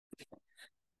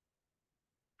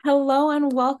Hello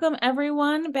and welcome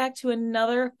everyone back to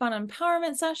another fun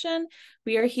empowerment session.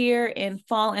 We are here in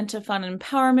Fall into Fun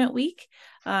Empowerment Week.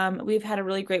 We've had a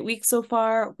really great week so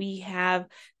far. We have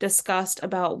discussed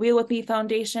about Wheel With Me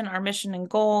Foundation, our mission and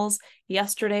goals.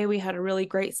 Yesterday, we had a really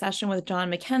great session with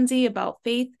John McKenzie about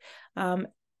faith. And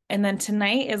then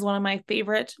tonight is one of my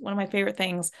favorite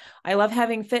things. I love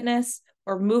having fitness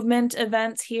or movement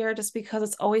events here just because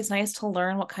it's always nice to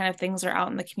learn what kind of things are out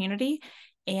in the community.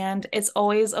 And it's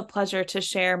always a pleasure to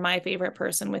share my favorite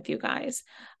person with you guys.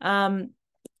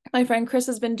 My friend Chris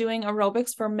has been doing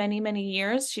aerobics for many, many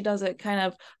years. She does it kind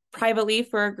of privately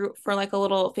for a group, for like a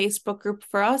little Facebook group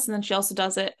for us. And then she also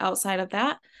does it outside of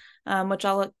that, which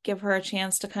I'll give her a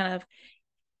chance to kind of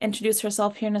introduce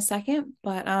herself here in a second.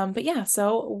 But yeah,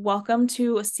 so welcome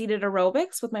to Seated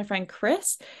Aerobics with my friend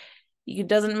Chris. It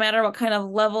doesn't matter what kind of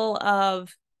level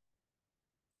of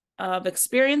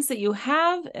experience that you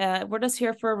have. We're just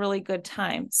here for a really good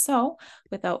time. So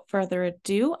without further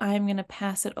ado, I'm going to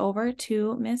pass it over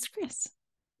to Miss Chris.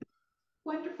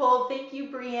 Wonderful. Thank you,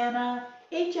 Brianna.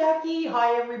 Hey, Jackie.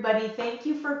 Hi, everybody. Thank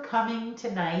you for coming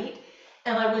tonight.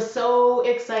 And I was so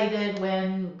excited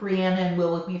when Brianna and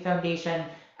Will With Me Foundation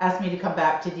asked me to come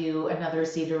back to do another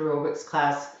Seated Aerobics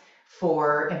class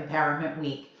for Empowerment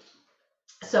Week.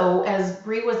 So as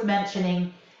Bri was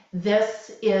mentioning,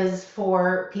 this is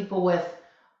for people with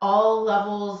all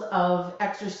levels of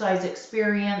exercise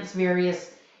experience,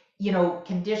 various,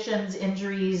 conditions,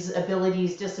 injuries,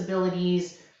 abilities,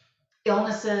 disabilities,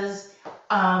 illnesses.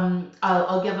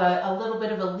 I'll give a little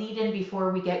bit of a lead in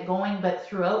before we get going, but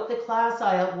throughout the class,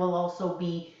 I will also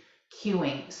be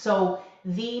cueing. So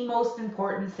the most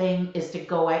important thing is to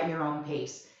go at your own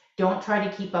pace. Don't try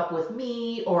to keep up with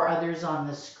me or others on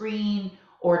the screen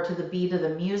or to the beat of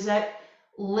the music.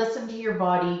 Listen to your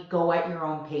body, go at your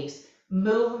own pace.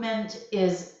 Movement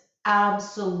is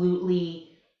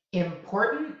absolutely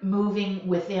important, moving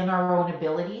within our own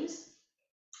abilities.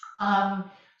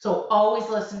 So always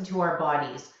listen to our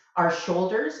bodies. Our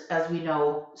shoulders, as we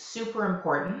know, super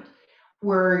important.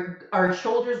 Our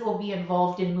shoulders will be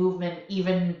involved in movement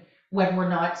even when we're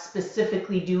not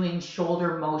specifically doing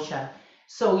shoulder motion.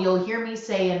 So you'll hear me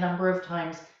say a number of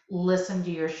times, listen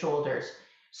to your shoulders.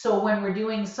 So when we're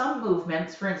doing some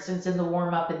movements, for instance, in the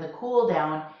warm up and the cool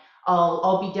down,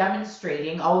 I'll be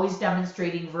demonstrating, always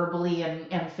demonstrating verbally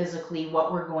and physically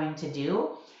what we're going to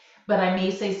do. But I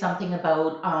may say something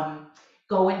about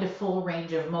go into full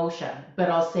range of motion, but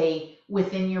I'll say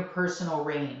within your personal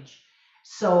range.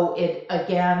 So it,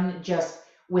 again, just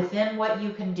within what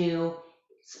you can do.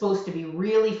 It's supposed to be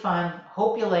really fun.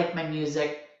 Hope you like my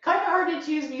music. Kind of hard to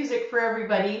choose music for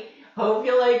everybody. Hope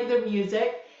you like the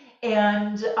music.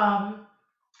 And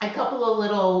a couple of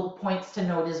little points to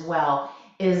note as well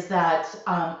is that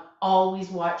always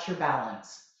watch your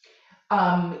balance.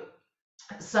 Um,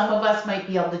 some of us might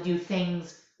be able to do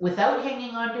things without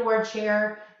hanging onto our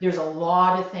chair. There's a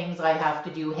lot of things I have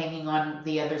to do hanging on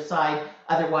the other side.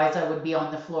 Otherwise, I would be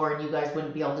on the floor and you guys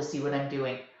wouldn't be able to see what I'm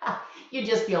doing. You'd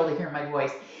just be able to hear my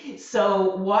voice.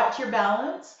 So watch your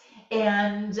balance.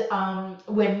 And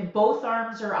when both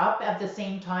arms are up at the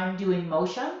same time doing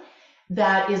motion,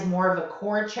 that is more of a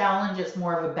core challenge. It's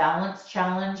more of a balance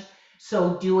challenge.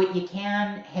 So do what you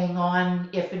can, hang on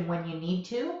if and when you need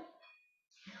to.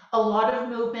 A lot of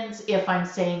movements, if I'm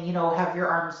saying, have your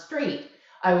arms straight,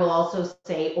 I will also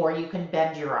say, or you can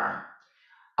bend your arm.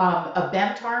 A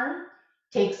bent arm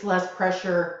takes less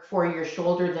pressure for your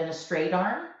shoulder than a straight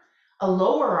arm. A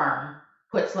lower arm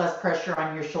puts less pressure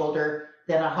on your shoulder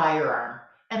than a higher arm.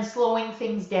 And slowing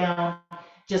things down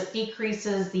just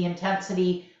decreases the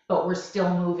intensity, but we're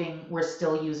still moving, we're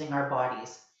still using our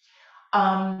bodies.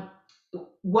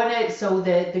 So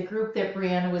the group that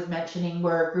Brianna was mentioning,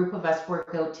 where a group of us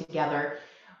work out together,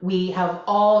 we have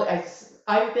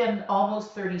I've been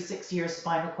almost 36 years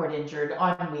spinal cord injured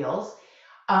on wheels.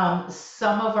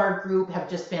 Some of our group have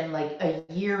just been like a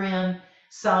year in,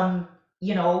 some,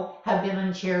 have been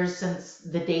in chairs since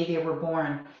the day they were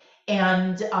born.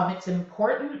 And it's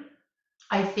important,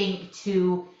 I think,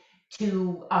 to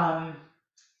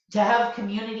have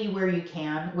community where you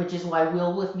can, which is why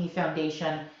Will With Me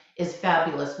Foundation is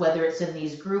fabulous, whether it's in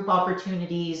these group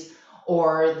opportunities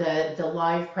or the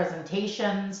live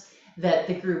presentations that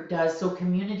the group does. So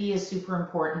community is super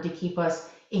important to keep us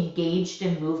engaged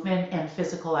in movement and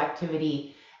physical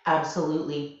activity.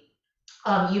 Absolutely.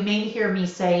 You may hear me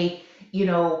say,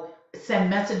 send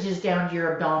messages down to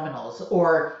your abdominals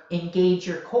or engage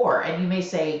your core. And you may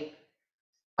say,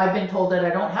 I've been told that I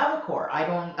don't have a core.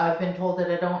 I've been told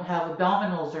that I don't have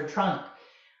abdominals or trunk.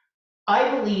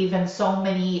 I believe, and so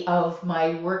many of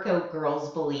my workout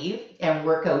girls believe, and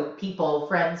workout people,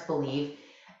 friends believe,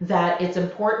 that it's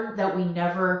important that we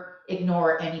never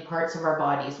ignore any parts of our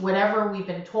bodies. Whatever we've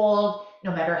been told,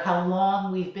 no matter how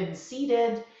long we've been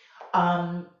seated,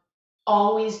 um,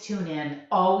 always tune in,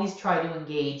 always try to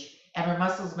engage. And our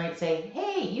muscles might say,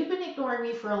 hey, you've been ignoring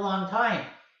me for a long time.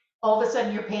 All of a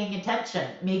sudden you're paying attention.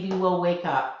 Maybe we'll wake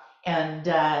up. And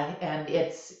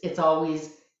it's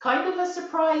always kind of a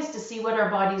surprise to see what our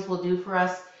bodies will do for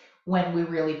us when we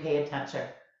really pay attention.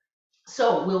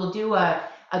 So we'll do a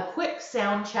quick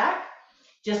sound check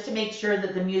just to make sure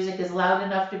that the music is loud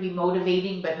enough to be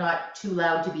motivating, but not too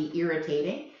loud to be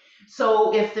irritating.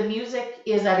 So if the music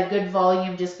is at a good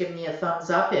volume, just give me a thumbs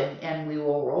up and we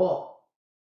will roll.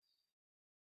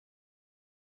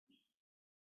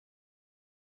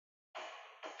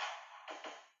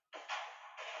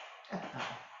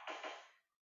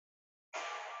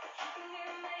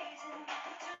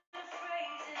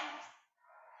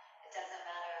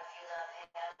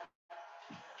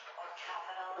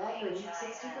 Battery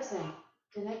 60%.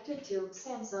 Connected to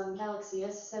Samsung Galaxy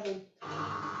S7.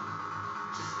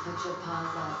 Just put your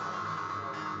paws up.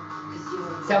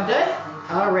 Sound good?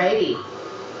 Alrighty.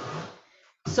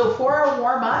 So for our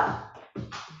warm up,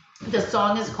 the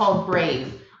song is called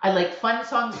Brave. I like fun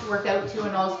songs to work out to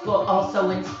and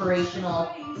also inspirational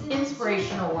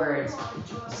words.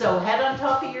 So head on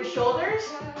top of your shoulders,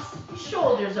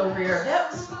 shoulders over your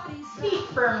hips, feet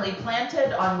firmly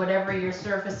planted on whatever your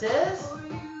surface is.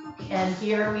 And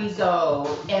here we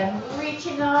go. And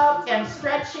reaching up and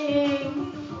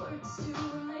stretching.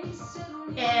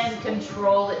 And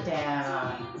control it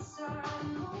down.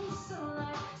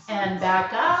 And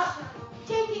back up.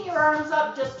 Taking your arms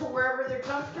up just to wherever they're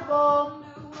comfortable.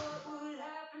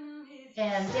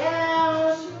 And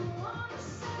down.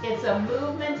 It's a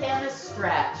movement and a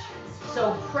stretch.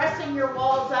 So pressing your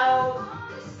walls out,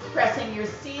 pressing your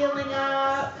ceiling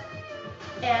up,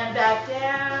 and back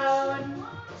down.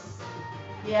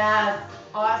 Yes,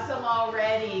 awesome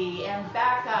already. And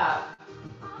back up.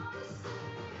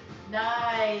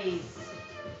 Nice.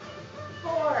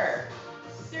 4,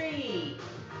 3,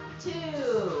 2,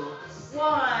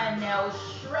 1. Now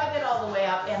shrug it all the way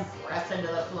up and press into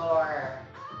the floor.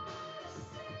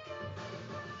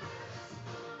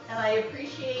 And I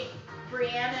appreciate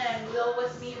Brianna and Will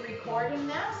with me recording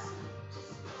this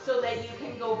so that you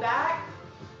can go back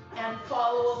and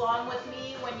follow along with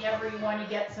me whenever you want to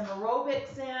get some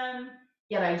aerobics in,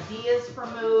 get ideas for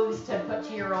moves to put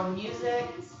to your own music.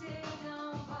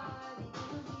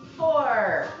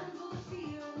 4,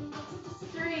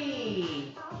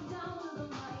 3,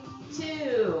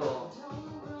 2,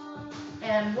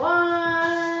 and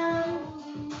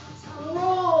 1.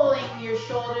 Rolling your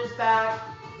shoulders back,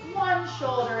 one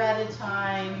shoulder at a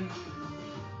time.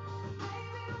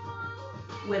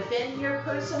 Within your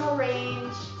personal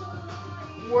range,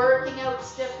 working out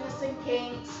stiffness and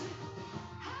kinks,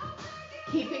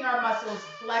 keeping our muscles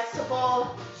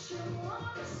flexible,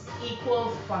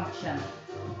 equals function.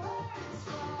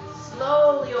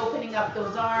 Slowly opening up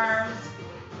those arms,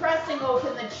 pressing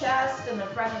open the chest and the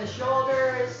front of the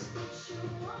shoulders,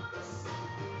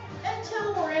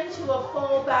 until we're into a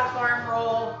full back arm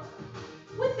roll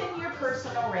within your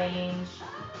personal range.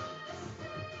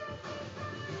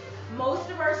 Most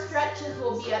of our stretches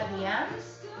will be at the end.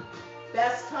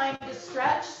 Best time to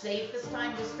stretch, safest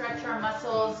time to stretch our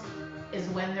muscles is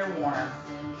when they're warm.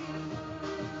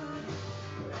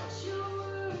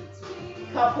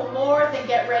 Couple more, then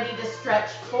get ready to stretch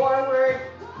forward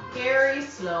very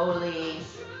slowly.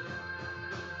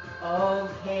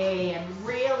 Okay, and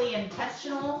really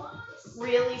intentional,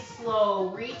 really slow,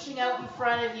 reaching out in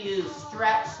front of you,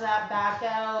 stretch that back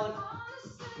out.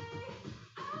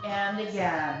 And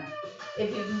again,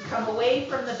 if you can come away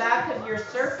from the back of your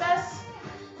surface,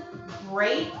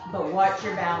 great, but watch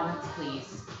your balance,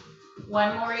 please.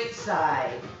 One more each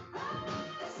side.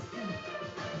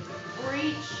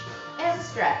 Reach and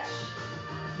stretch.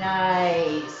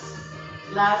 Nice.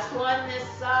 Last one this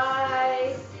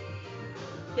side.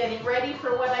 Getting ready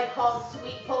for what I call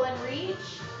sweep, pull, and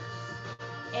reach.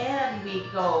 And we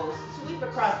go. Sweep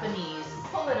across the knees.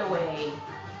 Pull it away.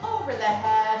 Over the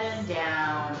head and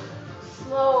down.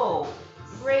 Slow,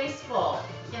 graceful,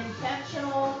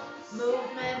 intentional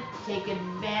movement. Take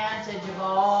advantage of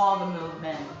all the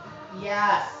movement.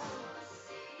 Yes.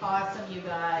 Awesome, you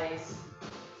guys.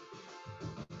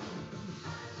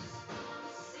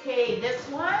 Okay, this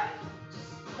one,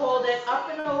 hold it up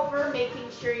and over, making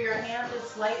sure your hand is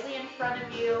slightly in front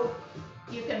of you.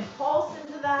 You can pulse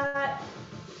into that.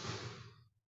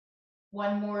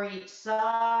 One more each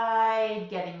side,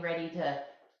 getting ready to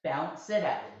bounce it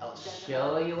out. I'll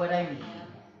show you what I mean.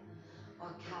 Or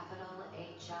capital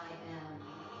H-I-M.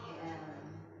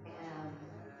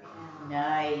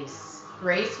 Nice.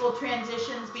 Graceful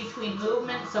transitions between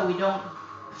movements so we don't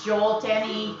jolt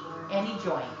any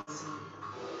joints.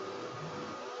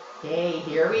 Okay,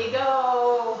 here we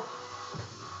go.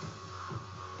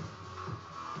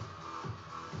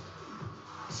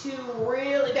 2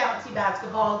 really bouncy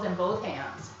basketballs in both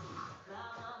hands.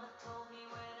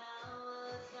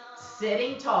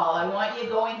 Sitting tall. I want you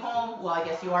going home. Well, I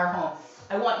guess you are home.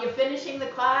 I want you finishing the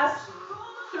class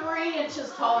 3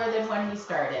 inches taller than when we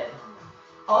started.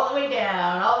 All the way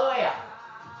down, all the way up.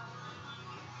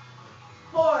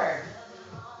 4,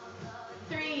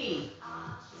 3,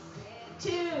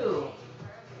 2,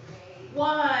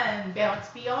 1. Bounce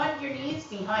beyond your knees,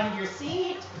 behind your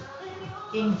seat.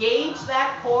 Engage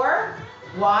that core.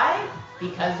 Why?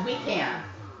 Because we can.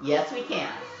 Yes, we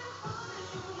can.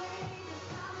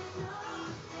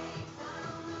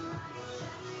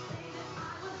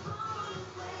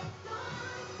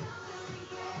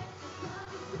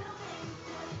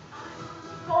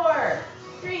 Four,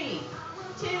 3,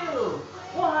 2,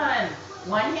 1.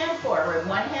 One hand forward,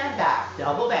 one hand back.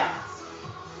 Double bounce.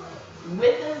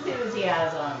 With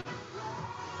enthusiasm.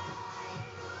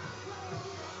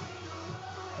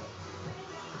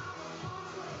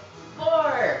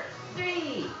 4,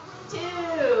 3, 2,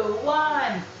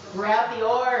 1. Grab the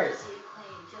oars.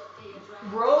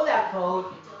 Row that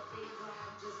boat.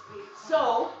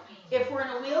 So, if we're in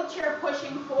a wheelchair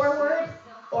pushing forward,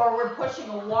 or we're pushing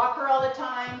a walker all the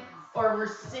time, or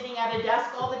we're sitting at a desk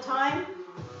all the time,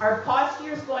 our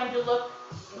posture is going to look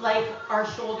like our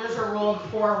shoulders are rolled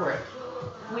forward.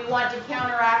 We want to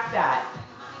counteract that.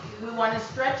 We want to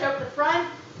stretch out the front,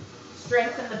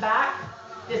 strengthen the back.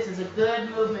 This is a good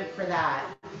movement for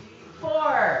that.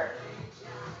 4,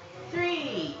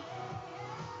 3,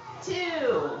 2,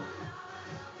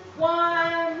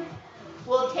 1.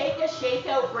 We'll take a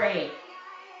shakeout break.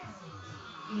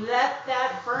 Let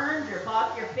that burn drip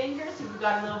off your fingers if you've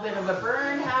got a little bit of a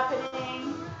burn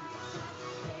happening.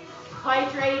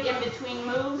 Hydrate in between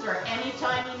moves or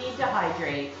anytime you need to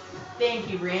hydrate. Thank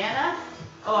you, Brianna.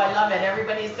 Oh, I love it.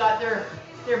 Everybody's got their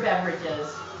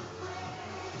beverages.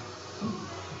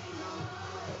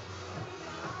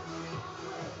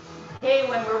 Okay,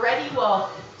 when we're ready, we'll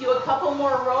do a couple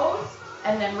more rows,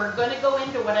 and then we're going to go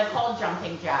into what I call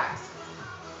jumping jacks.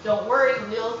 Don't worry,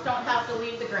 wheels don't have to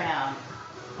leave the ground.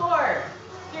 4,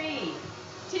 3,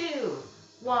 2,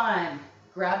 1.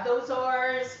 Grab those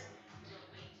oars.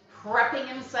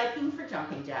 Prepping and psyching for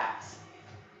jumping jacks.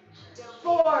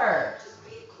 4,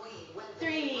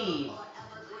 3,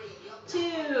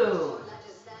 2,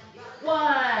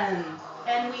 1.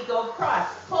 And we go cross,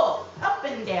 pull, up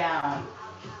and down.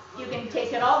 You can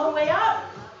take it all the way up,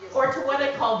 or to what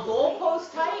I call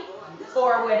goalpost height,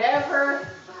 or whatever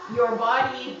your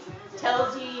body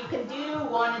tells you you can do,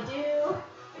 want to do.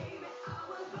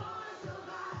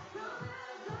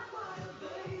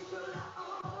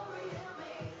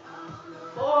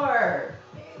 4,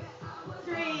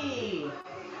 3,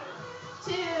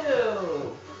 2,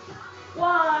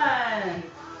 1.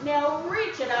 Now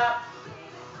reach it up,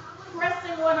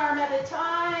 pressing one arm at a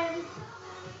time.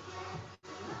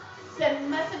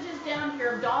 Send messages down to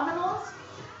your abdominals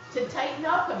to tighten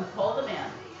up and pull them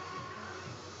in.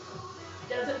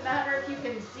 Doesn't matter if you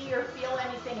can see or feel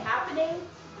anything happening.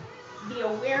 The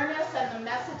awareness and the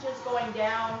messages going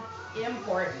down,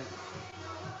 important.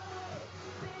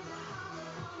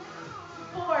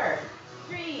 4,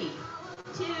 3,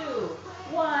 2,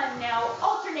 1. Now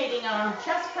alternating on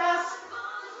chest press.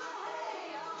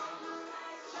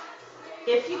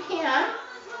 If you can,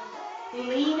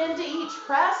 lean into each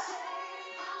press,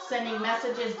 sending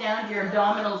messages down to your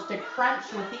abdominals to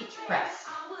crunch with each press.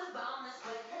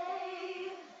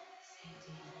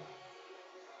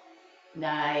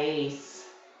 Nice.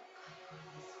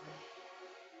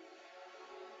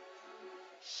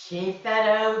 Shake that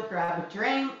out, grab a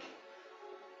drink.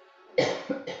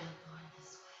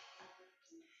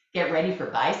 Get ready for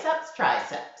biceps,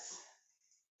 triceps.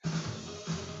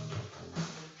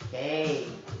 Okay,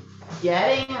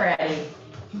 getting ready.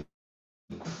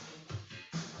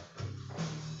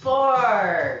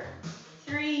 4,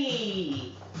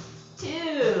 3,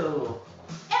 2,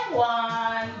 and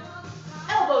 1.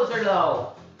 Elbows are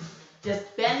low.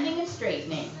 Just bending and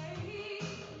straightening.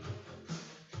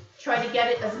 Try to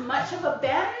get it as much of a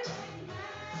bend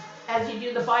as you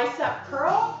do the bicep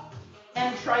curl,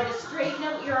 and try to straighten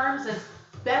out your arms as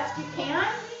best you can.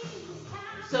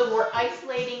 So we're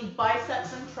isolating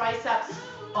biceps and triceps,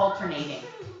 alternating.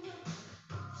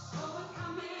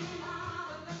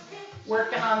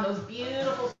 Working on those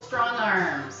beautiful strong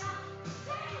arms.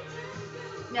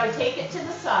 Now take it to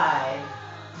the side.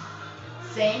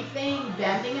 Same thing,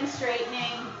 bending and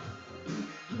straightening.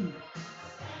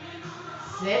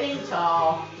 Sitting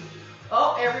tall.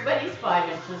 Oh, everybody's 5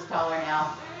 inches taller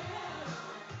now.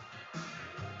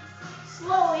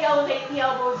 Slowly elevate the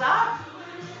elbows up.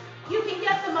 You can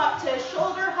get them up to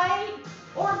shoulder height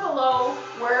or below,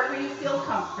 wherever you feel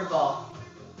comfortable.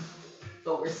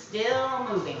 But we're still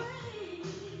moving.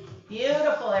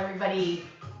 Beautiful, everybody.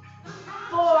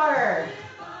 4,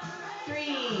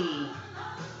 3,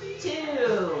 2,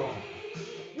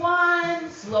 1.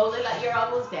 Slowly let your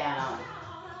elbows down.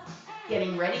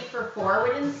 Getting ready for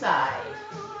forward and side.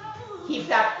 Keep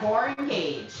that core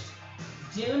engaged.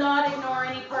 Do not ignore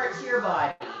any parts of your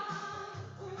body.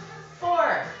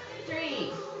 4,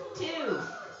 3, 2,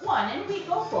 1, and we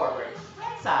go forward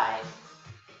and side.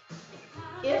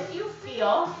 If you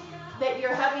feel that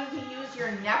you're having to use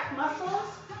your neck muscles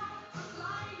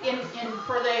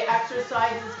for the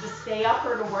exercises to stay up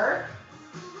or to work,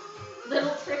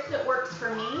 little trick that works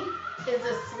for me is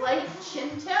a slight chin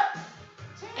tip,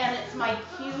 and it's my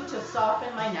cue to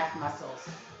soften my neck muscles.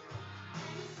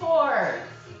 4,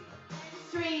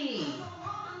 3,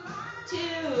 2,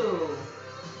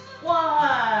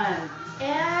 1,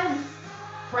 and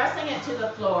pressing it to the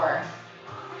floor.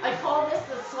 I call this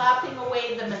the slapping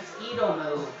away the mosquito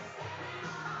move.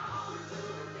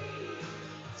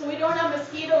 So we don't have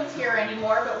mosquitoes here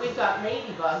anymore, but we've got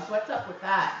ladybugs. What's up with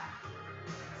that?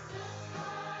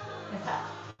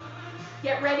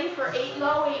 Get ready for 8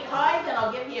 low, 8 high, then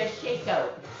I'll give you a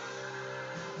shakeout.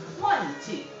 1,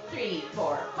 2, 3,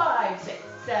 4, 5, 6,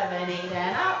 7, 8,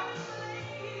 and up.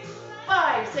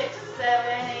 5, 6,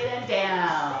 7, 8, and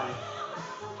down.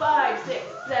 5, 6,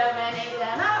 7, 8,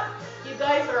 and up. You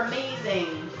guys are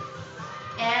amazing.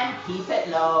 And keep it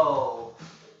low.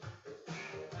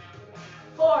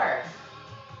 4,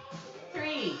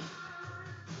 3,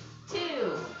 2,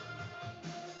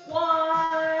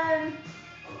 1.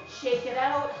 Shake it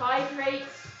out, hydrate,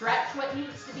 stretch what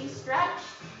needs to be stretched.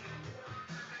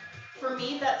 For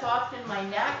me, that's often my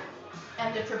neck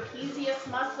and the trapezius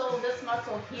muscle, this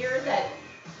muscle here that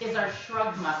is our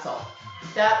shrug muscle.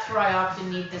 That's where I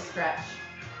often need to stretch.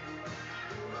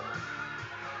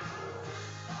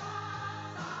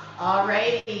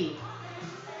 Alrighty,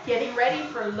 getting ready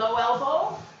for low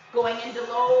elbow, going into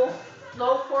low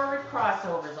forward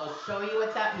crossovers. I'll show you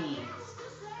what that means.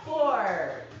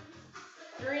 4,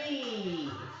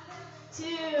 3, 2,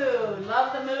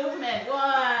 love the movement,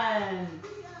 1.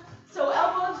 So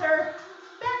elbows are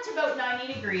bent about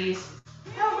 90 degrees,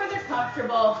 however they're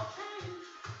comfortable.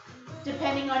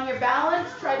 Depending on your balance,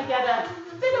 try to get a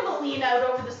bit of a lean out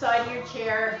over the side of your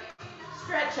chair.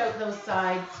 Stretch out those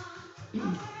sides.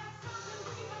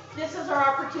 This is our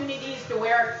opportunities to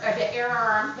air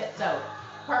our armpits out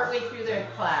partway through the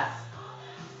class.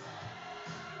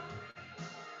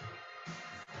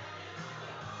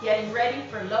 Getting ready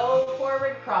for low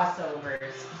forward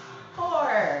crossovers.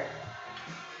 4,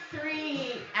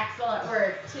 3, excellent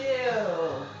work, 2,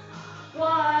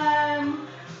 1.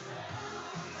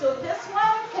 So this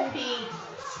one can be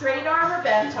straight arm or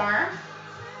bent arm,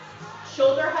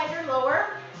 shoulder height or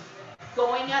lower,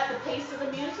 going at the pace of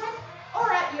the music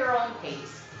or at your own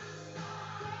pace.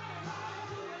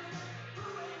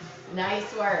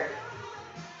 Nice work.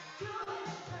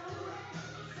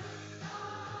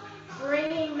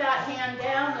 Bringing that hand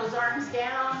down, those arms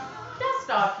down, dust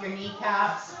off your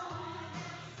kneecaps.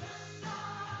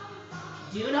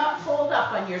 Do not fold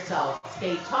up on yourself.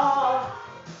 Stay tall.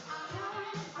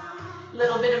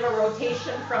 Little bit of a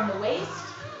rotation from the waist,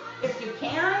 if you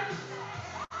can.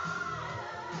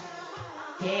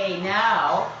 Okay,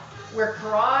 now we're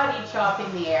karate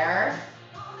chopping the air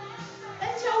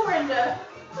until we're into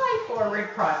high forward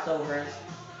crossovers.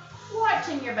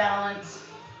 Watching your balance.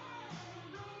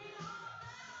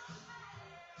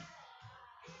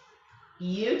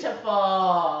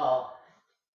 Beautiful.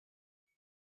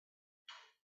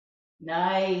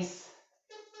 Nice.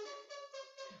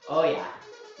 Oh yeah,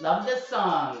 love this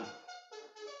song.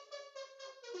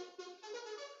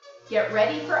 Get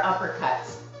ready for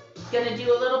uppercuts. Gonna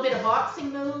do a little bit of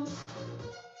boxing moves.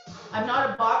 I'm not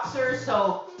a boxer,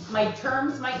 so my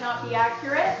terms might not be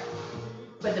accurate,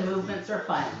 but the movements are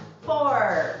fun.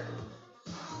 4,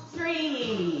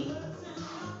 3,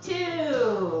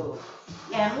 2,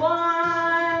 and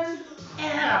 1,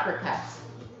 and uppercuts.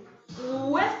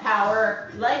 With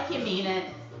power, like you mean it.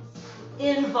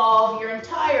 Involve your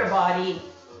entire body.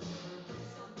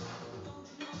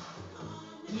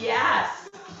 Yes.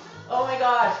 Oh my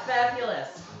gosh, fabulous.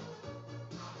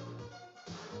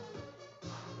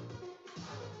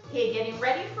 Okay, getting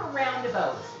ready for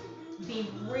roundabouts. Be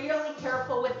really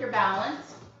careful with your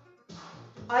balance.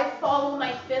 I follow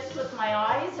my fist with my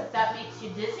eyes if that makes you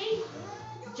dizzy.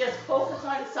 Just focus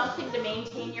on something to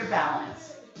maintain your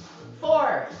balance.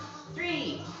 4,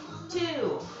 3, 2,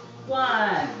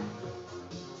 1.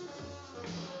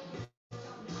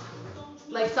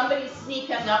 Like somebody's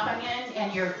sneaking up on you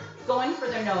and you're going for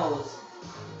their nose.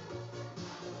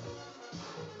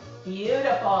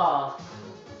 Beautiful.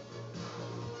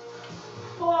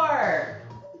 4,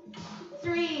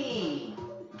 3,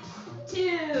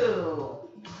 2,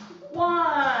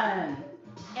 1.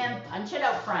 And punch it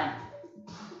out front.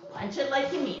 Punch it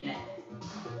like you mean it.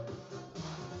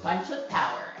 Punch with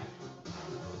power.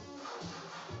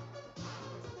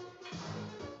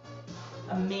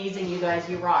 Amazing, you guys,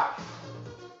 you rock.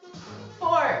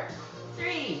 4,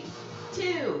 3,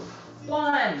 2,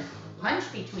 1.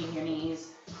 Punch between your knees.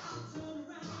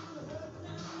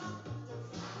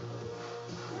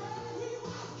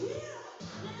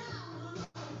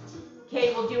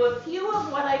 Okay, we'll do a few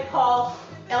of what I call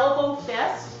elbow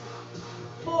fist.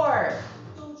 4,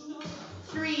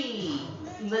 3,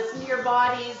 listen to your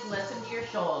bodies, listen to your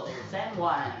shoulders, and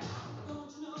 1.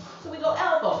 So we go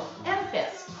elbow and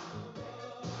fist.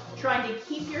 Trying to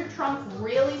keep your trunk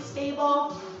really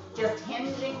stable, just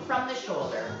hinging from the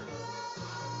shoulder.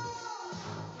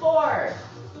 4,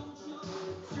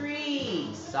 3,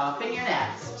 soften your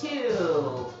necks. 2,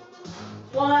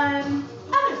 1,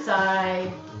 other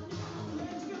side.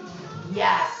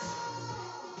 Yes.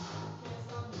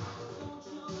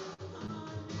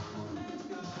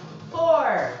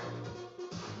 4,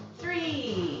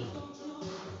 3,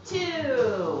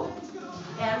 2,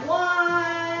 and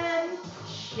 1.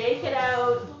 Shake it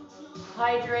out,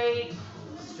 hydrate,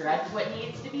 stretch what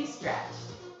needs to be stretched.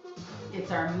 It's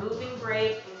our moving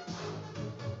break.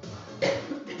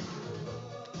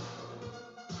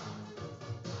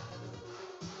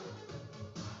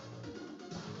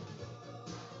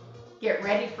 Get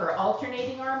ready for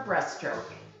alternating arm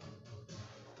breaststroke.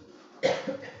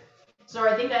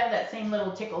 Sorry, I think I have that same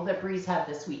little tickle that Breeze had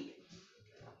this week.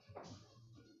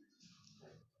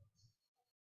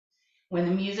 When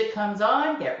the music comes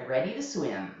on, get ready to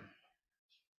swim.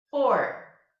 4,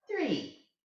 3,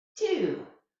 2,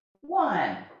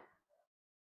 1.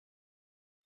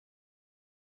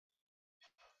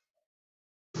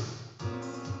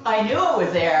 I knew it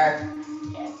was there.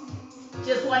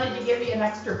 Just wanted to give you an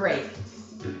extra break.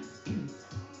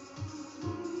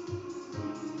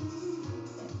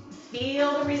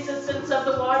 Feel the resistance of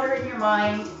the water in your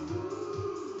mind.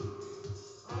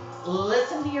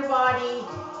 Listen to your body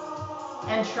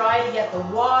and try to get the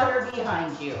water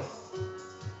behind you.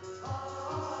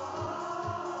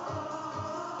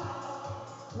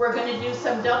 We're going to do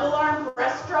some double arm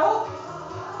breaststroke,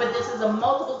 but this is a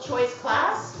multiple choice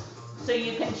class, so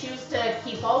you can choose to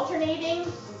keep alternating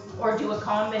or do a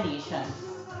combination.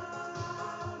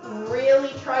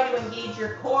 Really try to engage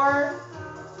your core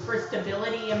for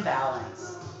stability and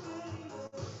balance.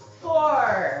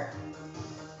 4,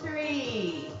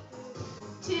 3,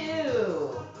 2,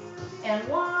 and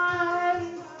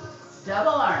 1.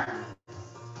 Double arm.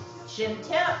 Chin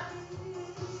tip.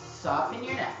 Soften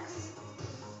your necks.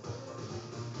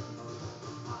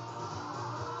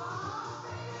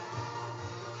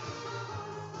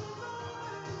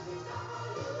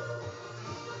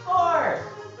 4,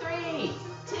 3,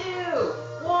 2,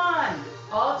 1.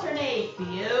 Alternate.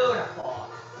 Beautiful.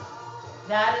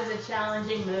 That is a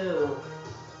challenging move.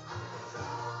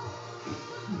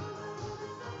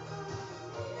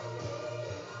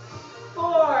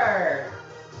 Four,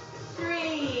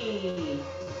 3,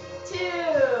 2,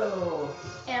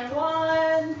 and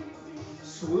 1.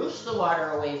 Swoosh the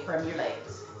water away from your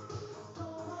legs.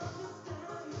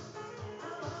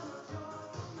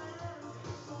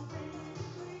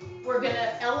 We're going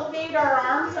to elevate our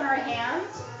arms and our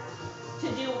hands to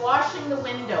do washing the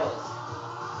windows.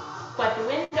 But the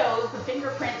windows, the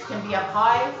fingerprints can be up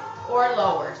high or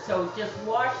lower. So just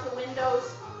wash the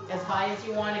windows as high as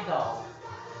you want to go.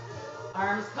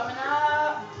 Arms coming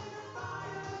up.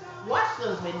 Wash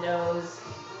those windows.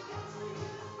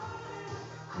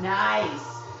 Nice.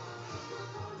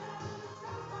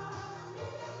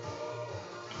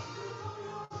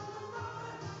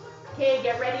 Okay,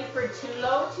 get ready for too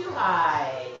low, too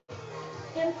high.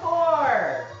 In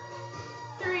 4,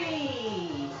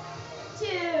 3,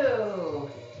 2,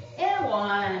 and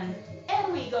 1.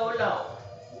 And we go low,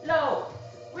 low.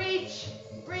 Reach,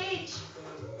 reach.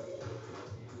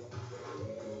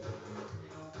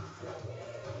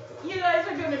 You guys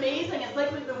are doing amazing. It's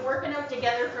like we've been working out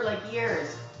together for like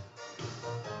years.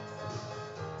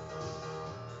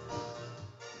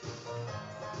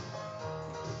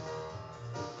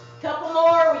 Couple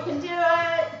more, we can do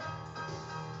it.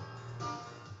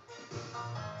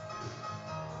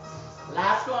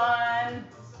 Last one.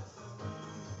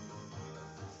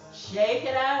 Shake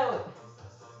it out.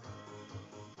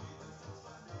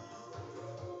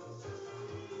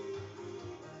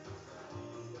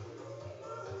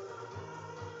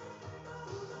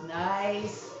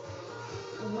 Nice.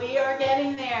 We are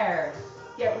getting there.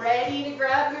 Get ready to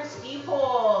grab your ski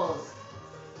poles.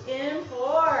 In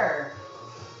 4,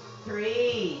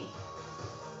 3,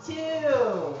 2,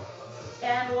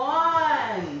 and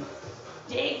 1.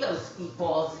 Dig those ski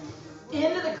poles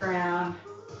into the ground.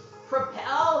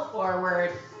 Propel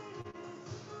forward.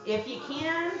 If you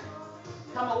can,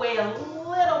 come away a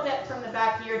little bit from the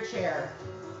back of your chair,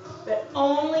 but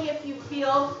only if you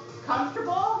feel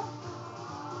comfortable.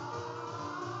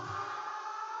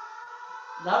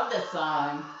 Love this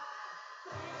song.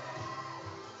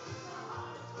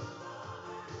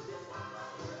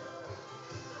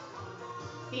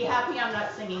 Be happy I'm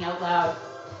not singing out loud.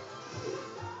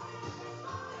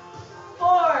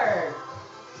 4,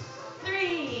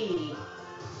 3,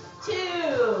 2,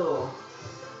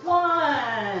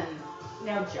 1.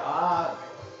 Now jog.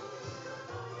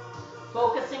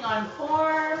 Focusing on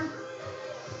form,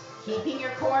 keeping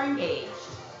your core engaged.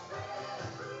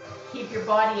 Keep your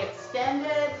body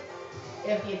extended.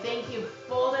 If you think you've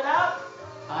folded up,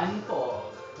 unfold.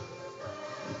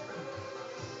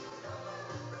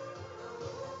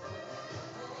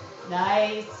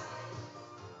 Nice.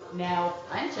 Now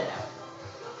punch it out.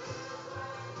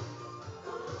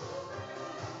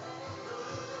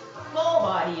 Full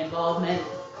body involvement.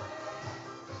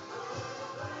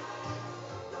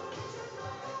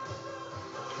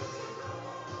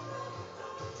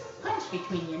 Punch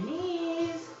between your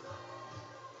knees.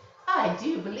 I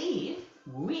do believe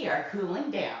we are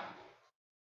cooling down.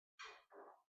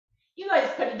 You guys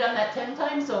could have done that 10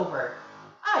 times over.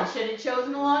 I should have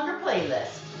chosen a longer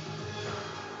playlist.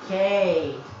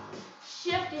 Okay,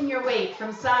 shifting your weight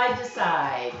from side to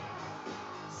side,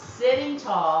 sitting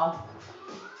tall.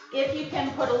 If you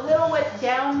can put a little bit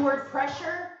downward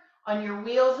pressure on your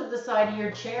wheels of the side of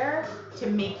your chair to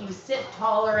make you sit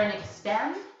taller and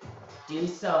extend, do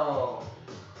so.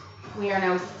 We are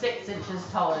now 6 inches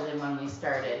taller than when we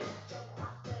started.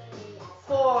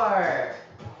 4,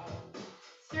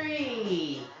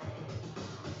 3,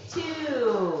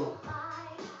 2,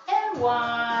 and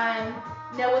 1.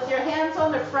 Now with your hands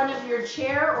on the front of your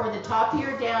chair or the top of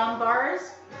your down bars,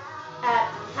 at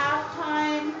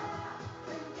halftime,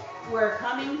 we're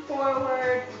coming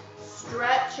forward,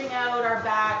 stretching out our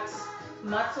backs,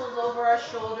 muscles over our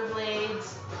shoulder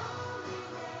blades.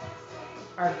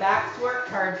 Our backs worked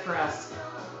hard for us.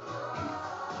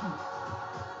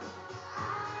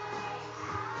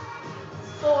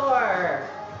 4,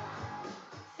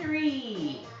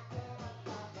 3,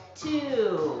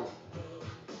 2,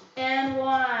 and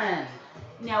 1.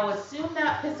 Now assume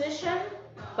that position,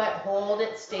 but hold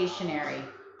it stationary.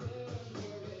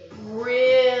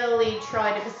 Really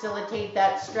try to facilitate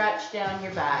that stretch down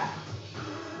your back.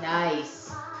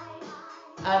 Nice.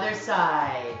 Other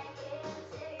side.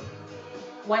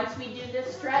 Once we do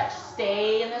this stretch,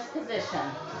 stay in this position.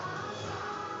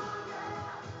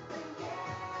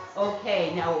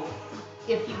 Okay, now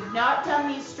if you've not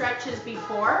done these stretches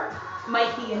before,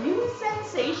 might be a new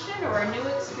sensation or a new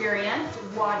experience,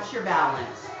 watch your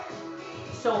balance.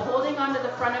 So holding onto the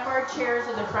front of our chairs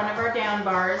or the front of our down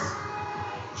bars,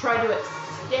 try to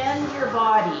extend your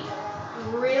body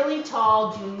really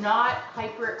tall. Do not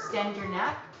hyperextend your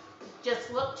neck.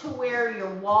 Just look to where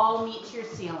your wall meets your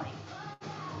ceiling.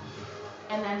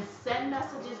 And then send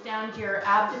messages down to your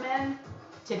abdomen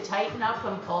to tighten up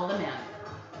and pull them in.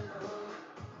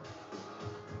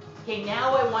 Okay,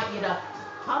 now I want you to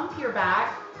hump your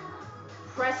back,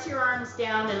 press your arms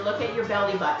down, and look at your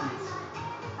belly buttons.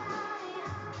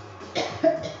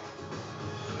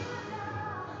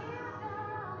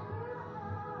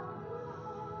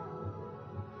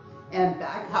 And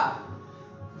back up.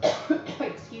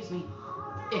 Excuse me.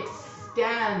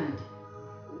 Extend.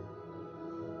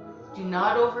 Do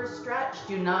not overstretch.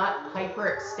 Do not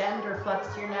hyperextend or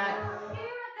flex your neck.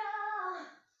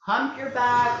 Hump your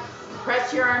back.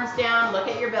 Press your arms down. Look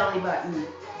at your belly button.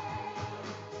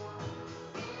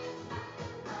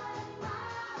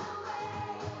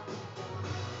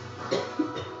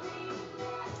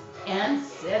 And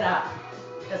sit up.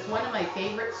 That's one of my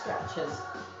favorite stretches.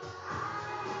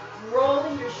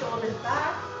 Rolling your shoulders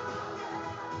back.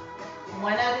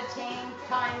 One at a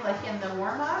time, like in the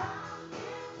warm-up.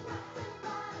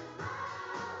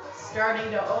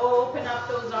 Starting to open up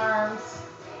those arms.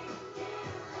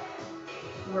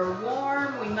 We're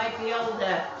warm. We might be able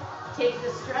to take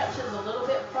the stretches a little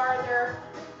bit farther.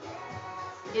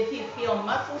 If you feel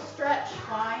muscle stretch,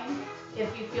 fine.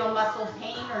 If you feel muscle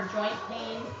pain or joint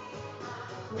pain,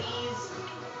 please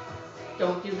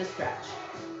Don't do the stretch.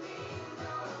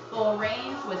 Full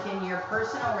range within your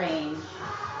personal range.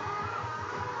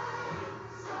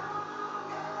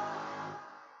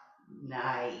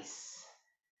 Nice.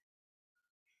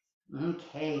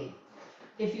 Okay.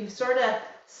 If you've sort of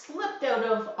slipped out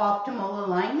of optimal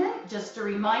alignment, just a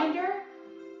reminder,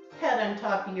 head on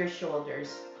top of your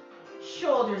shoulders.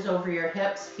 Shoulders over your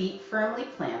hips, feet firmly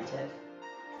planted.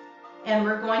 And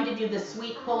we're going to do the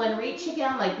sweet pull and reach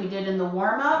again like we did in the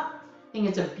warm-up. I think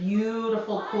it's a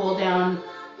beautiful cool down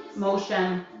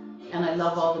motion, and I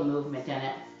love all the movement in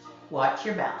it. Watch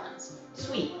your balance.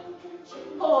 Sweep,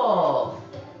 pull,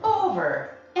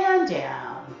 over and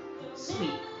down,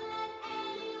 sweep.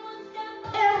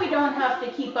 And we don't have to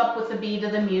keep up with the beat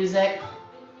of the music.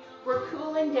 We're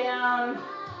cooling down.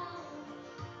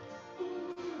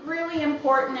 Really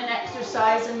important in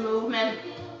exercise and movement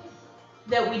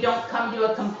that we don't come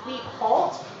to a complete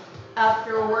halt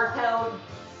after a workout,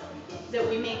 that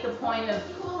we make a point of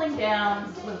cooling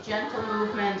down with gentle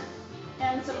movement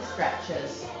and some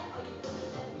stretches.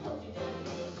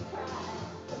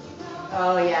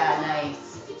 Oh yeah,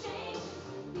 nice.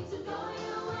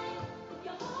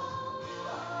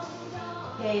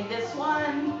 Okay, this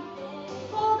one,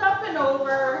 hold up and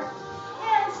over,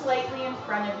 hands slightly in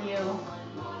front of you.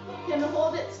 You can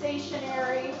hold it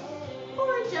stationary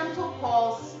or a gentle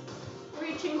pulse,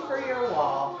 reaching for your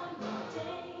wall.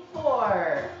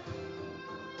 4,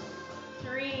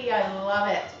 3, I love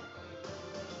it.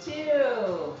 2,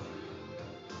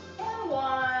 and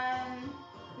 1.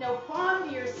 Now palm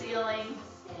to your ceiling,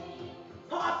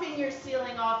 popping your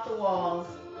ceiling off the walls,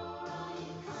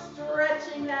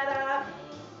 stretching that up,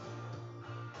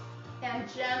 and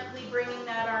gently bringing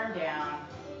that arm down.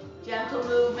 Gentle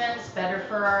movements, better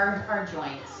for our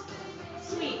joints.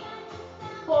 Sweep,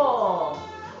 pull,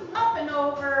 up and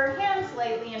over, hands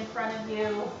lightly in front of you.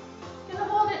 You're gonna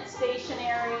hold it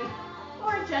stationary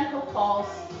or a gentle pulse.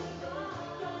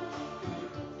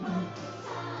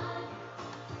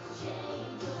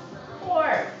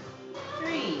 4,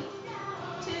 3,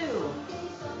 2,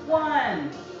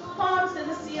 1. Palms to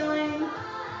the ceiling,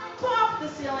 pop the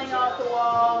ceiling off the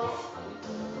walls.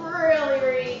 Really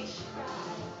reach.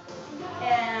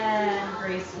 And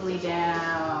gracefully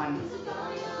down.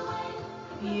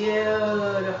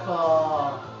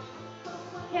 Beautiful.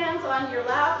 Hands on your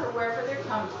lap or wherever they're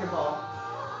comfortable.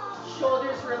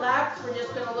 Shoulders relaxed. We're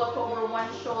just going to look over one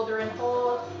shoulder and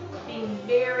hold. Being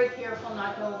very careful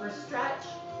not to overstretch.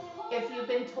 If you've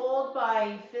been told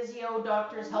by physio,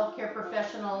 doctors, healthcare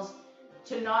professionals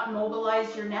to not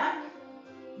mobilize your neck,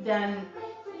 then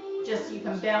just you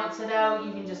can bounce it out.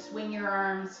 You can just swing your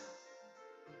arms.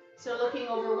 So looking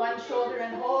over one shoulder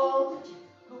and hold,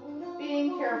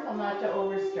 being careful not to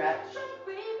overstretch.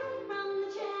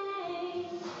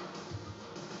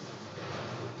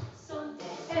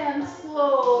 And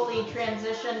slowly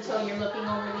transition until you're looking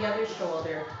over the other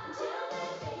shoulder.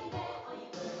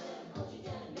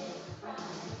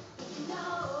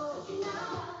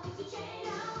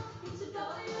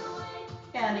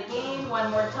 And again, one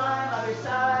more time, other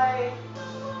side.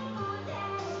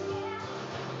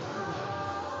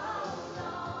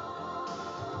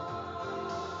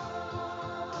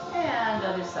 And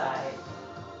other side.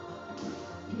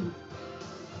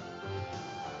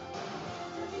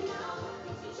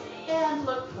 And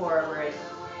look forward.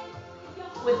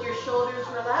 With your shoulders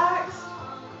relaxed,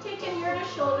 take an ear to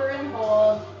shoulder and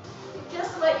hold.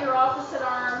 Just let your opposite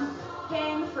arm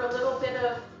hang for a little bit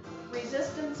of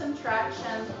resistance and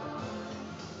traction.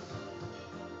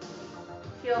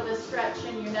 Feel the stretch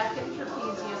in your neck and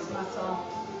trapezius muscle.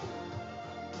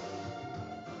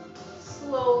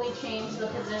 Slowly change the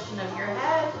position of your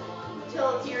head,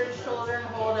 tilt ear to shoulder and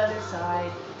hold other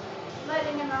side.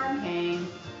 Letting an arm hang,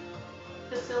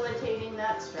 facilitating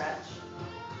that stretch.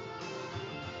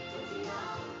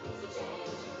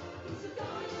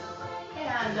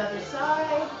 And other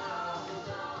side.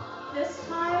 This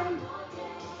time,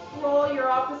 roll your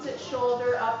opposite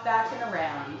shoulder up, back, and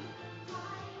around.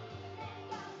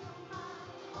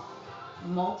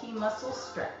 Multi-muscle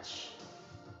stretch.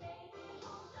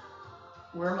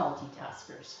 We're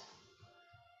multitaskers.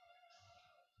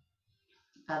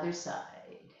 Other side.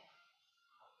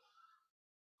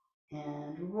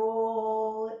 And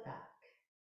roll it back.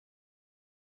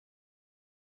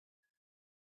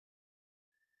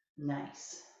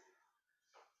 Nice.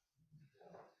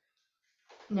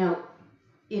 Now,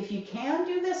 if you can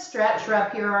do this stretch,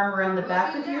 wrap your arm around the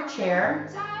back of your chair.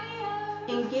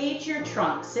 Engage your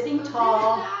trunk, sitting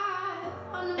tall,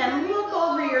 and look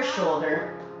over your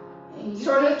shoulder.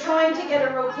 Sort of trying to get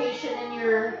a rotation in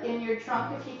your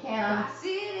trunk if you can.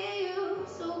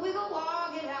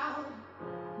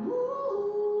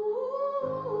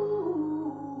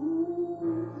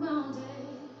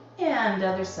 And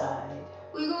other side.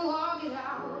 We gon' walk it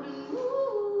out and move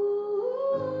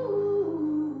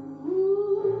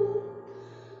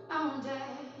mountains.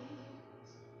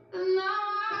 And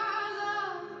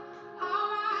I'll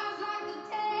rise like the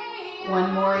day.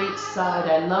 One more each side.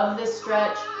 I love this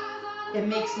stretch. It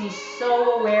makes me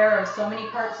so aware of so many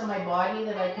parts of my body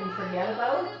that I can forget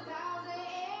about.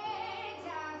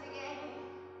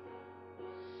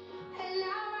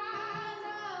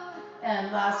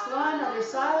 And last one, other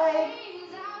side.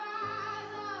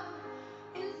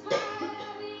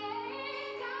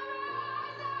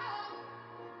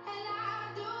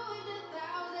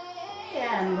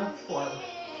 And look forward.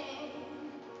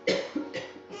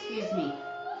 Excuse me.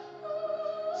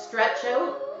 Stretch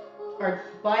out our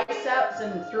biceps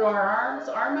and through our arms,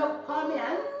 arm out, palm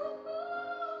in.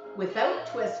 Without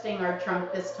twisting our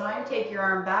trunk this time, take your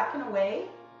arm back and away.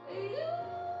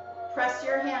 Press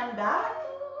your hand back,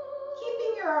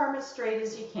 keeping your arm as straight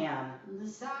as you can.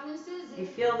 You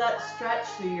feel that stretch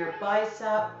through your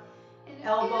bicep,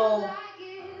 elbow,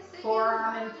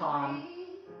 forearm, and palm.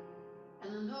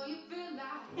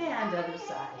 And other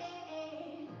side.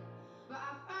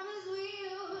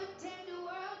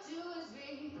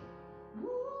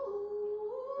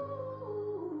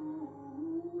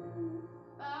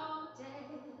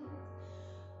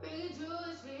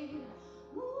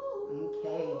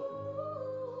 Okay.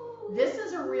 This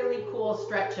is a really cool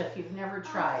stretch if you've never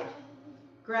tried.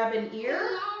 Grab an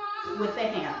ear with a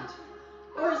hand,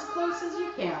 or as close as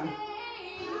you can.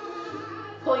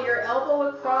 Pull your elbow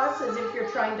across as if you're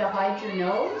trying to hide your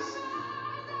nose.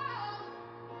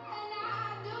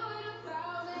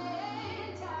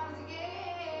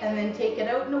 And then take it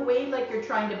out and away like you're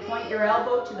trying to point your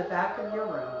elbow to the back of your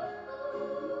room.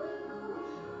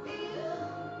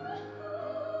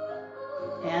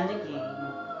 And again.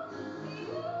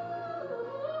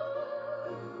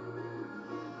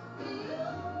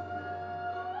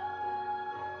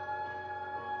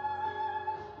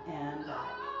 And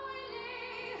back.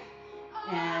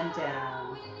 And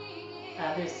down.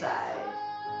 Other side.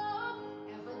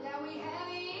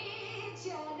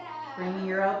 Bringing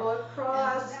your elbow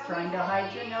across, trying to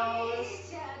hide your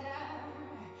nose.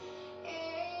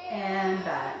 And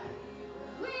back.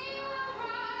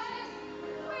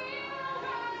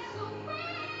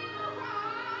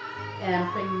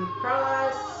 And bring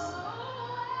across.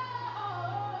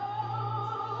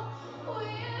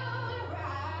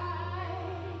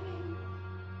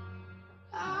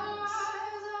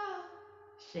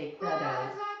 Shake that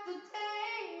out.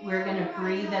 We're going to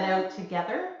breathe it out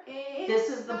together. This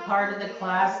is the part of the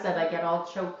class that I get all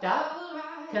choked up,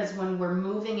 because when we're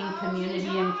moving in community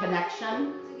and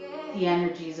connection, the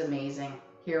energy is amazing.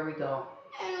 Here we go.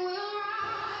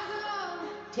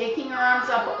 Taking your arms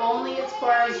up only as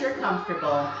far as you're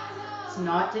comfortable. It's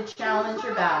not to challenge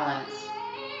your balance.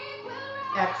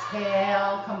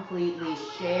 Exhale completely.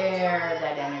 Share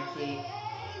that energy.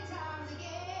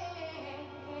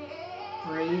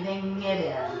 Breathing it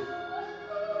in.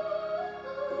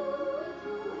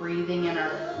 Breathing in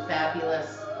our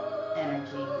fabulous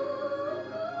energy.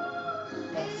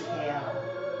 Exhale.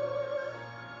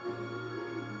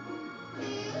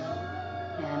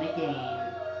 And again.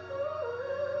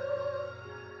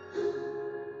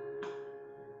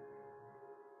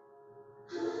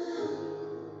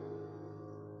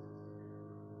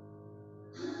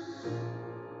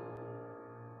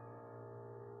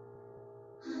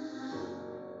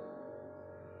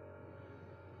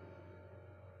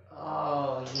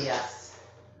 Oh, yes.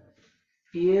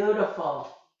 Beautiful.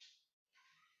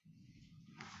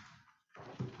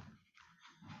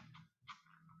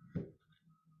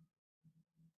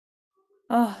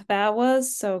 Oh, that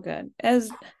was so good.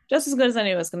 Just as good as I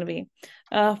knew it was going to be.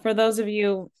 For those of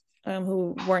you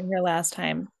who weren't here last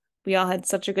time, we all had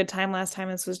such a good time last time.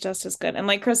 This was just as good. And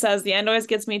like Chris says, the end always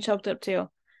gets me choked up too.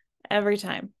 Every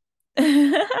time.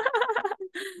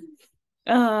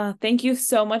 Thank you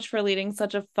so much for leading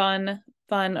such a fun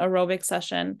aerobic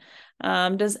session.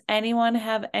 Does anyone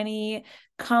have any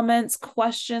comments,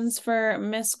 questions for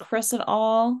Miss Chris at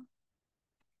all?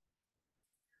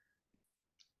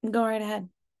 Go right ahead.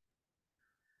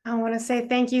 I want to say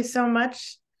thank you so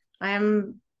much.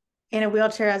 I'm in a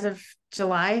wheelchair as of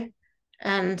July,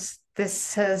 and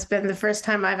this has been the first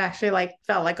time I've actually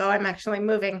felt like, oh, I'm actually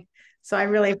moving. So I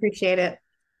really appreciate it.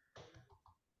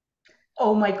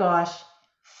 Oh my gosh.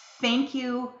 Thank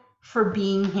you for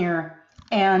being here,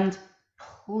 and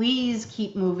please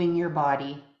keep moving your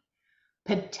body.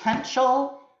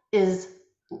 Potential is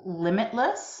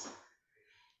limitless,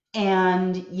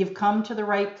 and you've come to the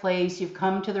right place, you've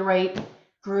come to the right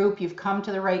group, you've come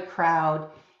to the right crowd,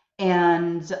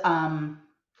 and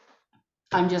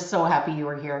I'm just so happy you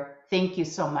were here. Thank you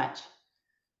so much.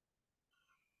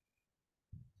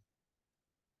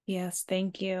 Yes,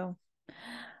 thank you.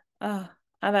 Oh,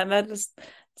 that just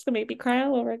it's gonna make me cry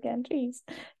all over again. Jeez.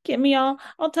 Get me all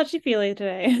touchy-feely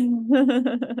today.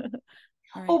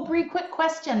 All right. Oh, Bree, quick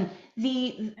question.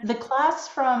 The class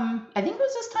from, I think it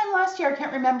was this time last year, I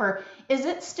can't remember. Is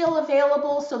it still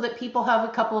available so that people have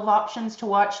a couple of options to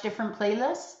watch different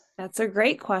playlists? That's a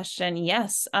great question.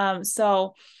 Yes.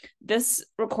 So this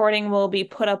recording will be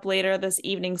put up later this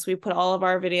evening. So we put all of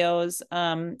our videos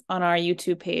on our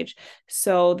YouTube page.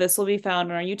 So this will be found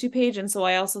on our YouTube page. And so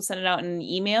I also sent it out in an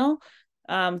email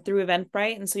through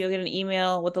Eventbrite. And so you'll get an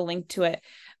email with a link to it.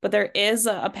 But there is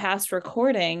a past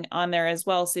recording on there as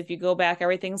well. So if you go back,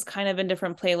 everything's kind of in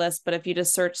different playlists. But if you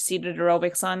just search Seated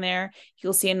Aerobics on there,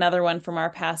 you'll see another one from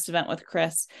our past event with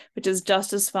Chris, which is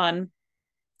just as fun,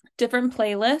 different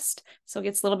playlist, so it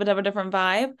gets a little bit of a different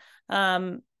vibe.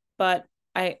 But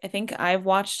I think I've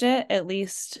watched it at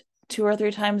least 2 or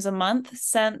 3 times a month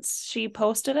since she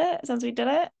posted it, since we did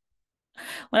it.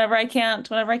 Whenever I can't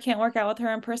work out with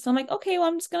her in person, I'm like, okay, well,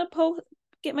 I'm just gonna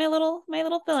get my little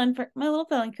fill in,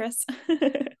 Chris.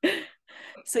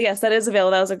 So yes, that is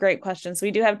available. That was a great question. So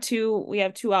we have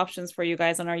two options for you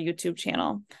guys on our YouTube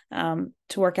channel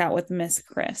to work out with Miss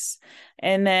Chris.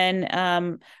 And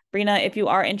then Brina, if you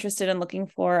are interested in looking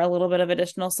for a little bit of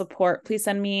additional support, please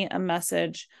send me a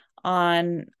message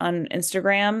on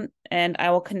Instagram and I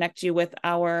will connect you with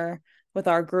our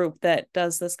group that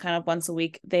does this kind of once a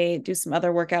week. They do some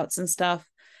other workouts and stuff.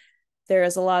 There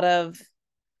is a lot of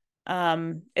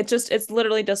it's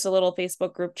literally just a little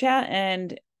Facebook group chat,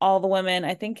 and all the women,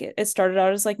 I think it started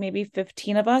out as like maybe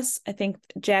 15 of us. I think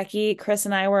Jackie, Chris,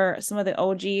 and I were some of the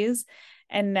OGs,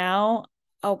 and now,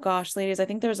 oh gosh, ladies, I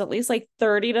think there's at least like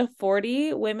 30 to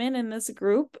 40 women in this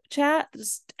group chat,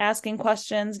 just asking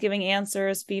questions, giving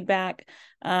answers, feedback,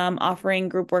 offering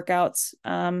group workouts.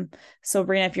 So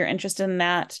Brina, if you're interested in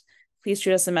that, please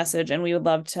shoot us a message and we would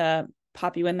love to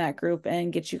pop you in that group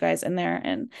and get you guys in there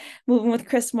and moving with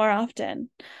Chris more often.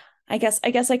 I guess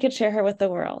I could share her with the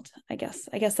world. I guess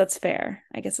that's fair.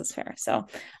 I guess it's fair. So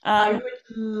I would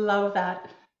love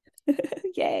that.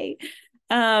 yay.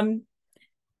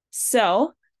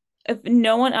 So if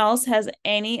no one else has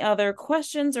any other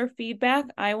questions or feedback,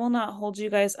 I will not hold you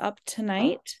guys up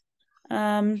tonight.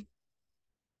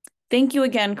 Thank you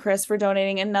again, Chris, for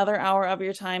donating another hour of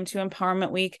your time to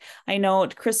Empowerment Week. I know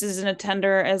Chris is an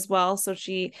attender as well, so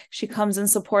she comes and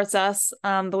supports us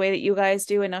the way that you guys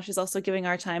do, and now she's also giving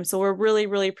our time. So we're really,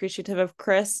 really appreciative of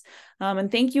Chris. And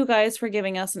thank you guys for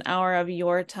giving us an hour of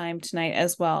your time tonight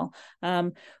as well.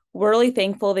 We're really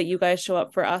thankful that you guys show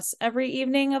up for us every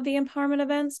evening of the empowerment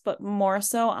events, but more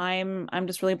so, I'm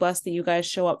just really blessed that you guys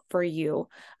show up for you.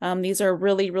 These are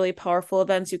really, really powerful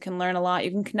events. You can learn a lot.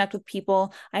 You can connect with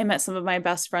people. I met some of my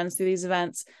best friends through these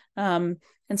events. And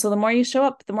so the more you show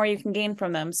up, the more you can gain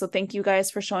from them. So thank you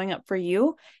guys for showing up for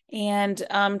you. And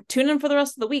tune in for the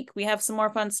rest of the week. We have some more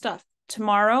fun stuff.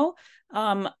 Tomorrow,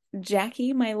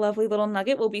 Jackie, my lovely little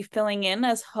nugget, will be filling in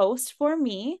as host for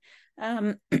me.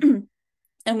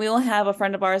 And we will have a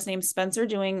friend of ours named Spencer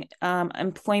doing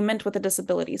employment with a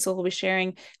disability. So he'll be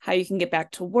sharing how you can get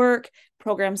back to work,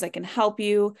 programs that can help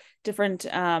you, different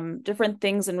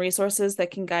things and resources that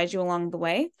can guide you along the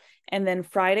way. And then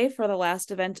Friday, for the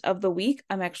last event of the week,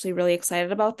 I'm actually really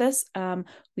excited about this.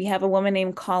 We have a woman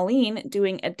named Colleen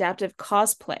doing adaptive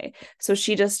cosplay. So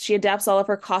she adapts all of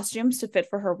her costumes to fit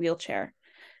for her wheelchair.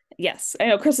 Yes, I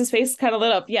know Chris's face kind of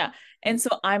lit up. Yeah. And so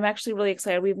I'm actually really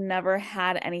excited. We've never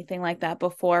had anything like that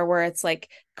before where it's like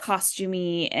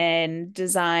costumey and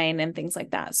design and things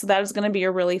like that. So that is going to be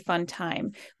a really fun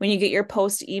time. When you get your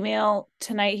post email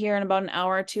tonight here in about an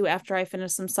hour or two after I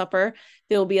finish some supper,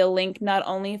 there will be a link not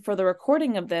only for the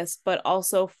recording of this, but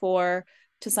also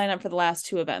to sign up for the last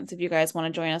two events if you guys want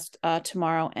to join us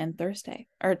tomorrow and Thursday,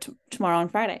 or tomorrow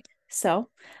and Friday. So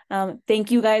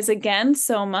thank you guys again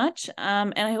so much.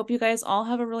 And I hope you guys all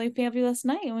have a really fabulous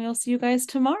night. And we will see you guys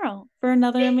tomorrow for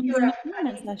another amazing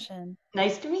empowerment session.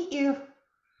 Nice to meet you.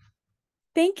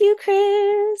 Thank you,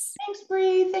 Chris. Thanks,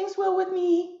 Bree. Thanks, Will, with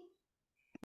me.